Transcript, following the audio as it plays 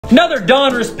Another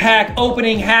Donruss pack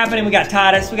opening happening. We got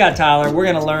Titus, we got Tyler. We're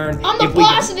gonna learn. I'm the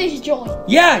boss of this joint.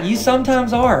 Yeah, you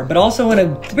sometimes are, but also in a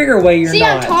bigger way you're not. See,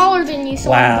 I'm taller than you, so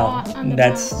wow, I'm the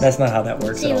that's boss. not how that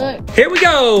works. See, at all. look. Here we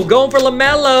go, going for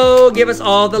LaMelo. Give us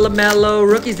all the LaMelo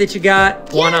rookies that you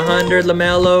got. 100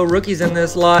 LaMelo rookies in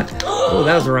this lot. Oh,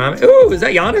 that was a rhyme. Ooh, is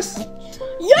that Giannis?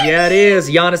 Yes. Yeah, it is.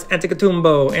 Giannis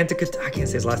Antetokounmpo. I can't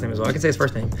say his last name as well. I can say his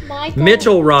first name. Michael.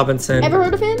 Mitchell Robinson. Ever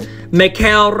heard of him?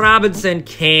 Mikael Robinson.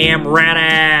 Cam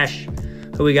Reddish.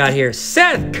 Who we got here?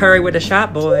 Seth Curry with the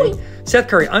shot, boy. Seth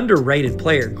Curry, underrated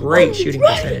player. Great shooting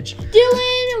percentage.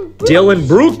 Dylan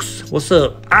Brooks. What's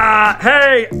up?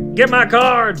 Hey, get my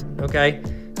card. Okay.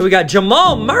 Who we got?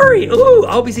 Jamal Murray. Ooh,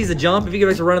 I hope he sees a jump if he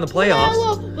gets a run in the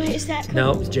playoffs. Wait, is that?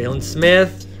 Nope, it's Jalen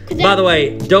Smith. By the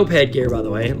way, dope headgear, by the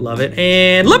way. Love it.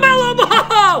 And LaMelo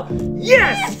Ball!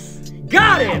 Yes!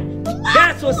 Got him!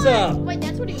 That's what's up. Wait,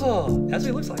 that's what he... Oh, that's what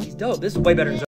he looks like. He's dope. This is way better than